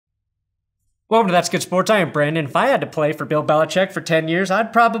Welcome to That's Good Sports. I am Brandon. If I had to play for Bill Belichick for 10 years,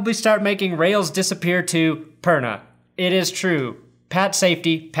 I'd probably start making rails disappear to Perna. It is true. Pat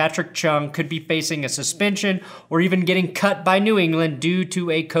safety, Patrick Chung, could be facing a suspension or even getting cut by New England due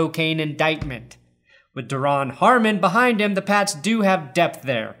to a cocaine indictment. With Duron Harmon behind him, the Pats do have depth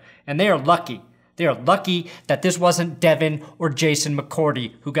there, and they are lucky. They are lucky that this wasn't Devin or Jason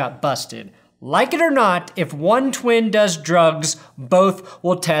McCourty who got busted. Like it or not, if one twin does drugs, both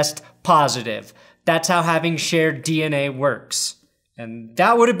will test positive. That's how having shared DNA works. And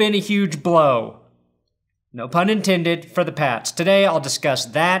that would have been a huge blow. No pun intended for the Pats. Today I'll discuss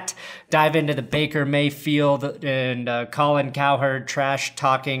that, dive into the Baker Mayfield and Colin Cowherd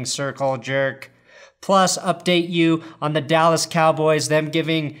trash-talking circle jerk, plus update you on the Dallas Cowboys, them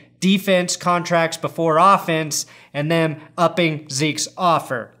giving defense contracts before offense, and them upping Zeke's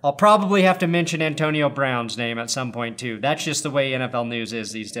offer. I'll probably have to mention Antonio Brown's name at some point too. That's just the way NFL news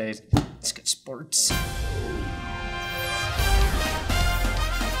is these days. It's good sports.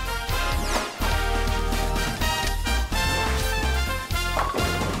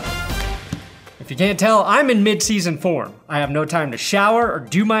 If you can't tell, I'm in mid-season form. I have no time to shower or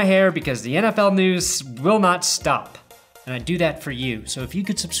do my hair because the NFL news will not stop. And I do that for you, so if you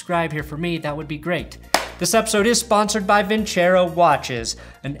could subscribe here for me, that would be great. This episode is sponsored by Vincero Watches,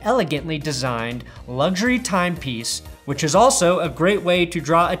 an elegantly designed luxury timepiece, which is also a great way to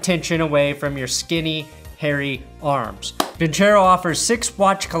draw attention away from your skinny, hairy arms. Vincero offers 6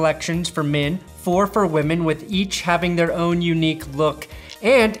 watch collections for men, 4 for women, with each having their own unique look,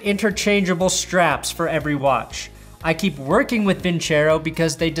 and interchangeable straps for every watch. I keep working with Vincero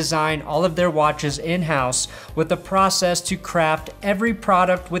because they design all of their watches in-house with a process to craft every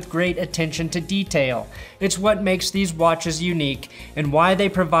product with great attention to detail. It's what makes these watches unique and why they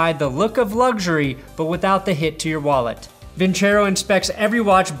provide the look of luxury but without the hit to your wallet. Vincero inspects every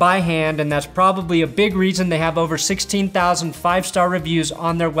watch by hand, and that's probably a big reason they have over 16,000 5-star reviews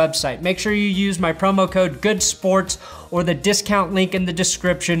on their website. Make sure you use my promo code GOODSPORTS or the discount link in the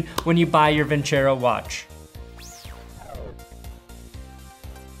description when you buy your Vincero watch.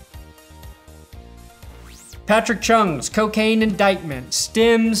 Patrick Chung's cocaine indictment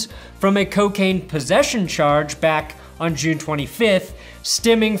stems from a cocaine possession charge back on June 25th,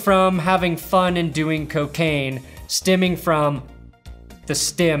 stemming from having fun and doing cocaine, stemming from the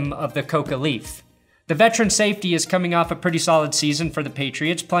stem of the coca leaf. The veteran safety is coming off a pretty solid season for the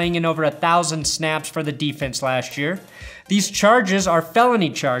Patriots, playing in over 1,000 snaps for the defense last year. These charges are felony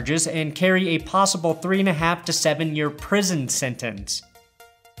charges and carry a possible 3.5 to 7-year prison sentence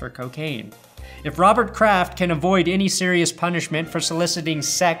for cocaine. If Robert Kraft can avoid any serious punishment for soliciting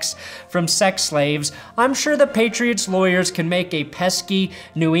sex from sex slaves, I'm sure the Patriots lawyers can make a pesky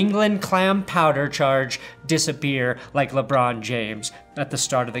New England clam powder charge disappear like LeBron James at the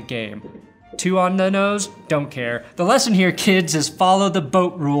start of the game. 2 on the nose? Don't care. The lesson here, kids, is follow the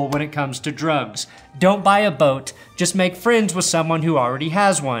boat rule when it comes to drugs. Don't buy a boat, just make friends with someone who already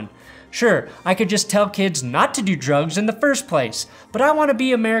has one. Sure, I could just tell kids not to do drugs in the first place, but I want to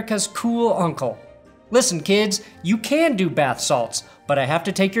be America's cool uncle. Listen, kids, you can do bath salts, but I have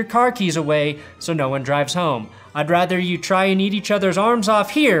to take your car keys away so no one drives home. I'd rather you try and eat each other's arms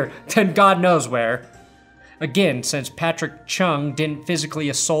off here than God knows where. Again, since Patrick Chung didn't physically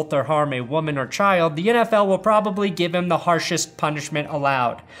assault or harm a woman or child, the NFL will probably give him the harshest punishment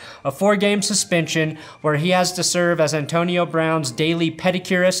allowed. A 4-game suspension where he has to serve as Antonio Brown's daily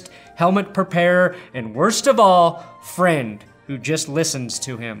pedicurist, helmet preparer, and worst of all, friend who just listens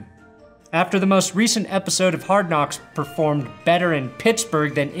to him. After the most recent episode of Hard Knocks performed better in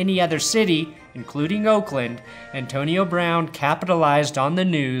Pittsburgh than any other city, including Oakland, Antonio Brown capitalized on the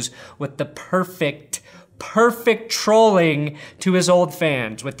news with the perfect trolling to his old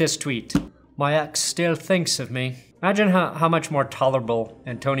fans with this tweet. My ex still thinks of me. Imagine how much more tolerable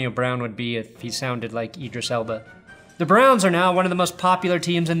Antonio Brown would be if he sounded like Idris Elba. The Browns are now one of the most popular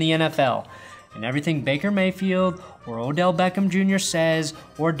teams in the NFL, and everything Baker Mayfield or Odell Beckham Jr. says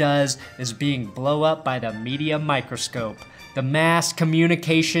or does is being blown up by the media microscope, the mass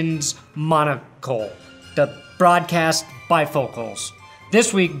communications monocle, the broadcast bifocals.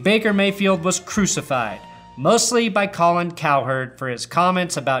 This week, Baker Mayfield was crucified, mostly by Colin Cowherd for his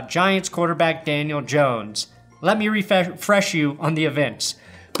comments about Giants quarterback Daniel Jones. Let me refresh you on the events.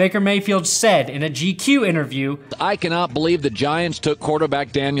 Baker Mayfield said in a GQ interview, I cannot believe the Giants took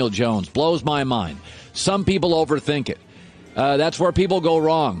quarterback Daniel Jones. Blows my mind. Some people overthink it. That's where people go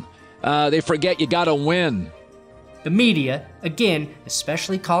wrong. They forget you gotta win. The media, again,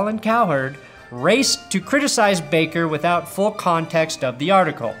 especially Colin Cowherd, raced to criticize Baker without full context of the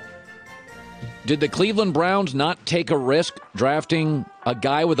article. Did the Cleveland Browns not take a risk drafting a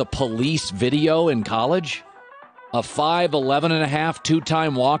guy with a police video in college? A 5'11.5"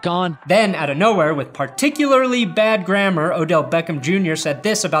 two-time walk-on? Then, out of nowhere, with particularly bad grammar, Odell Beckham Jr. said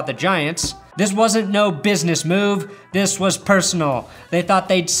this about the Giants. "This wasn't no business move. This was personal. They thought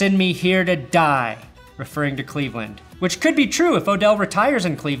they'd send me here to die," referring to Cleveland. Which could be true if Odell retires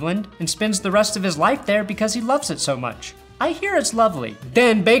in Cleveland and spends the rest of his life there because he loves it so much. I hear it's lovely.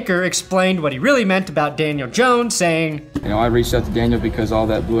 Then Baker explained what he really meant about Daniel Jones, saying, I reached out to Daniel because all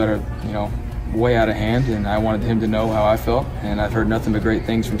that blew out of, way out of hand, and I wanted him to know how I felt. And I've heard nothing but great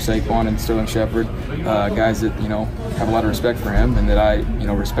things from Saquon and Sterling Shepard, guys that have a lot of respect for him, and that I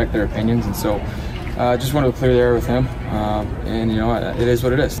respect their opinions. And so I just wanted to clear the air with him. And it is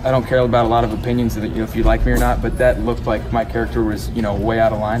what it is. I don't care about a lot of opinions that if you like me or not, but that looked like my character was way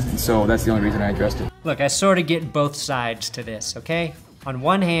out of line, and so that's the only reason I addressed it. Look, I sort of get both sides to this, okay? On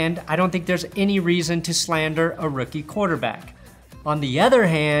one hand, I don't think there's any reason to slander a rookie quarterback. On the other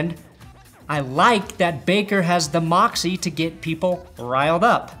hand, I like that Baker has the moxie to get people riled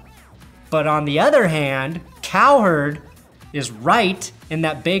up. But on the other hand, Cowherd is right in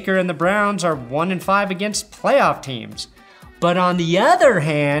that Baker and the Browns are 1-5 against playoff teams. But on the other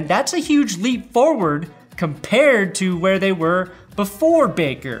hand, that's a huge leap forward compared to where they were before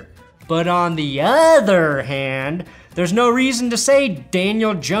Baker. But on the other hand, there's no reason to say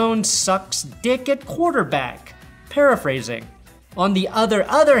Daniel Jones sucks dick at quarterback. Paraphrasing. On the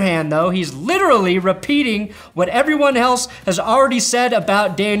other hand, though, he's literally repeating what everyone else has already said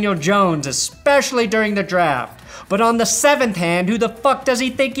about Daniel Jones, especially during the draft. But on the 7th hand, who the fuck does he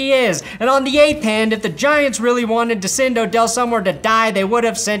think he is? And on the 8th hand, if the Giants really wanted to send Odell somewhere to die, they would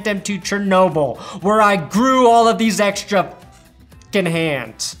have sent him to Chernobyl, where I grew all of these extra fucking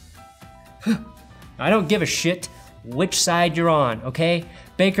hands. I don't give a shit which side you're on, okay?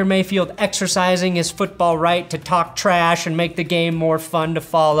 Baker Mayfield exercising his football right to talk trash and make the game more fun to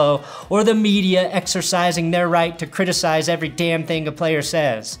follow, or the media exercising their right to criticize every damn thing a player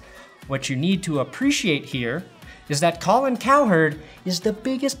says. What you need to appreciate here is that Colin Cowherd is the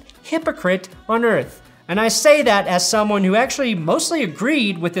biggest hypocrite on earth. And I say that as someone who actually mostly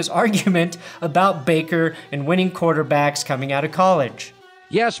agreed with his argument about Baker and winning quarterbacks coming out of college.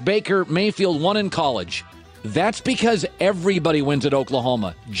 Yes, Baker Mayfield won in college. That's because everybody wins at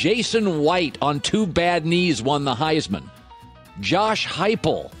Oklahoma. Jason White on 2 bad knees won the Heisman. Josh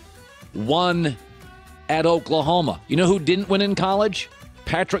Heupel won at Oklahoma. You know who didn't win in college?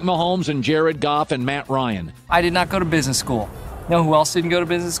 Patrick Mahomes and Jared Goff and Matt Ryan. I did not go to business school. Know who else didn't go to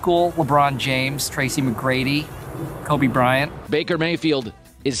business school? LeBron James, Tracy McGrady, Kobe Bryant. Baker Mayfield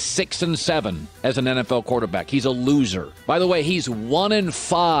is 6-7 as an NFL quarterback. He's a loser. By the way, he's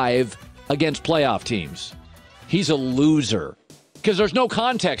 1-5 against playoff teams. He's a loser because there's no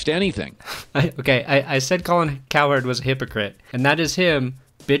context to anything. I said Colin Cowherd was a hypocrite, and that is him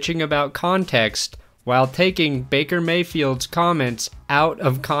bitching about context while taking Baker Mayfield's comments out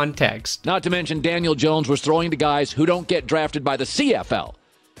of context. Not to mention Daniel Jones was throwing to guys who don't get drafted by the CFL.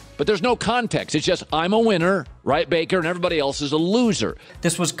 But there's no context. It's just, I'm a winner, right, Baker, and everybody else is a loser.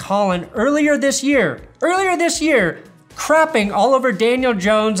 This was Colin earlier this year, crapping all over Daniel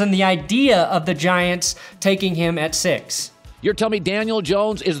Jones and the idea of the Giants taking him at 6. You're telling me Daniel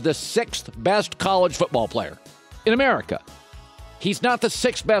Jones is the 6th best college football player in America. He's not the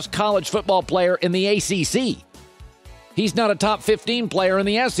 6th best college football player in the ACC. He's not a top 15 player in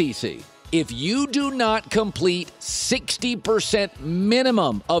the SEC. If you do not complete 60%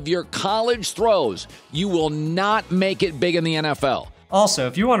 minimum of your college throws, you will not make it big in the NFL. Also,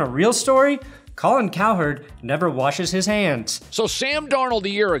 if you want a real story, Colin Cowherd never washes his hands. So Sam Darnold a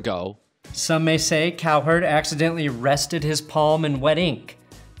year ago. Some may say Cowherd accidentally rested his palm in wet ink.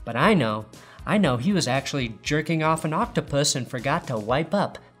 But I know he was actually jerking off an octopus and forgot to wipe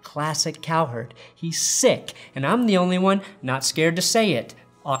up. Classic Cowherd. He's sick, and I'm the only one not scared to say it.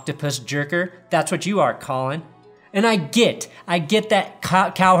 Octopus jerker, that's what you are, Colin. And I get that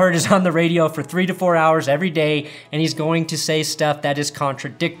Cowherd is on the radio for 3 to 4 hours every day, and he's going to say stuff that is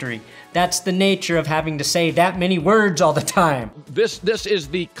contradictory. That's the nature of having to say that many words all the time. This is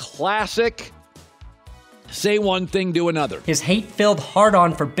the classic say one thing, do another. His hate-filled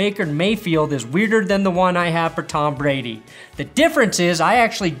hard-on for Baker Mayfield is weirder than the one I have for Tom Brady. The difference is I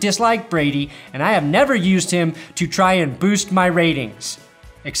actually dislike Brady, and I have never used him to try and boost my ratings.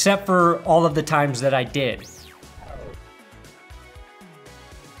 Except for all of the times that I did.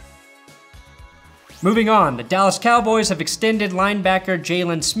 Moving on, the Dallas Cowboys have extended linebacker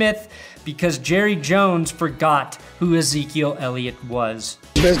Jalen Smith because Jerry Jones forgot who Ezekiel Elliott was.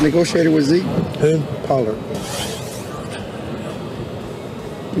 Best negotiator was Zeke. Who? Pollard.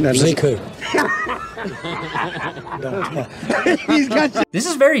 Zeke who? This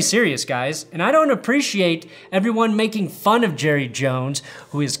is very serious, guys, and I don't appreciate everyone making fun of Jerry Jones,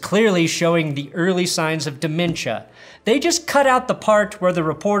 who is clearly showing the early signs of dementia. They just cut out the part where the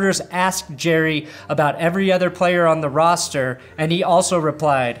reporters asked Jerry about every other player on the roster, and he also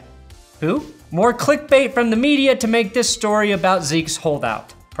replied, "Who?" More clickbait from the media to make this story about Zeke's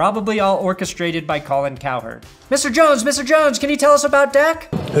holdout. Probably all orchestrated by Colin Cowherd. Mr. Jones, can you tell us about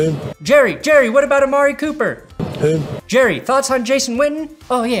Dak? Who? Jerry, what about Amari Cooper? Who? Jerry, thoughts on Jason Witten?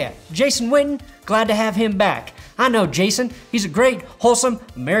 Oh yeah, Jason Witten, glad to have him back. I know Jason, he's a great, wholesome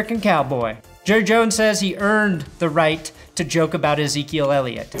American cowboy. Jerry Jones says he earned the right to joke about Ezekiel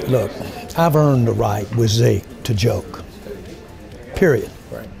Elliott. Look, I've earned the right with Zeke to joke. Period.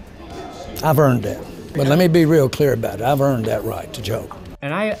 Right. I've earned that. But let me be real clear about it. I've earned that right to joke.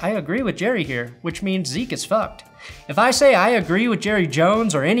 And I agree with Jerry here, which means Zeke is fucked. If I say I agree with Jerry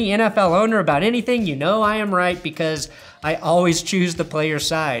Jones or any NFL owner about anything, you know I am right because I always choose the player's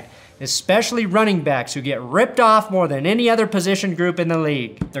side, especially running backs who get ripped off more than any other position group in the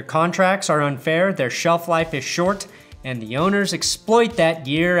league. Their contracts are unfair, their shelf life is short, and the owners exploit that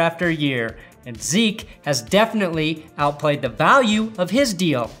year after year. And Zeke has definitely outplayed the value of his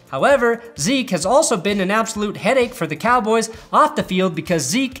deal. However, Zeke has also been an absolute headache for the Cowboys off the field because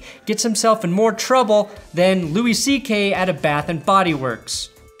Zeke gets himself in more trouble than Louis C.K. at a Bath and Body Works.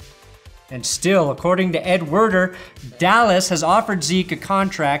 And still, according to Ed Werder, Dallas has offered Zeke a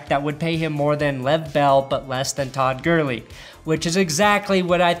contract that would pay him more than Lev Bell but less than Todd Gurley, which is exactly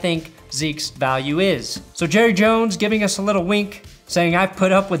what I think Zeke's value is. So Jerry Jones giving us a little wink, saying I've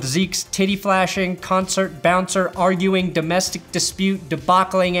put up with Zeke's titty flashing, concert bouncer arguing, domestic dispute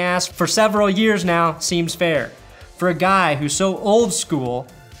debacling ass for several years now seems fair. For a guy who's so old school,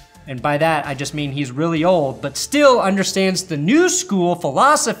 and by that I just mean he's really old, but still understands the new school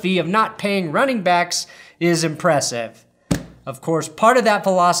philosophy of not paying running backs is impressive. Of course, part of that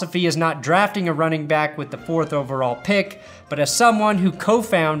philosophy is not drafting a running back with the 4th overall pick, but as someone who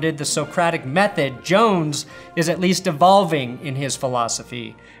co-founded the Socratic method, Jones is at least evolving in his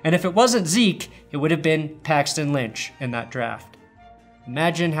philosophy. And if it wasn't Zeke, it would have been Paxton Lynch in that draft.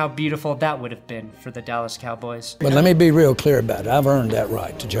 Imagine how beautiful that would have been for the Dallas Cowboys. But let me be real clear about it. I've earned that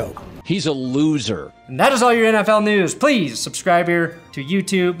right to joke. He's a loser. And that is all your NFL news. Please subscribe here to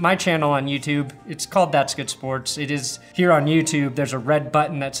YouTube, my channel on YouTube. It's called That's Good Sports. It is here on YouTube. There's a red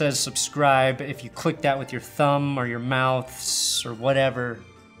button that says subscribe. If you click that with your thumb or your mouth or whatever,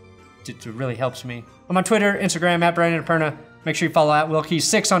 it really helps me. I'm on Twitter, Instagram, @BrandonAperna. Make sure you follow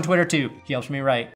 @WillKey6 on Twitter too. He helps me write.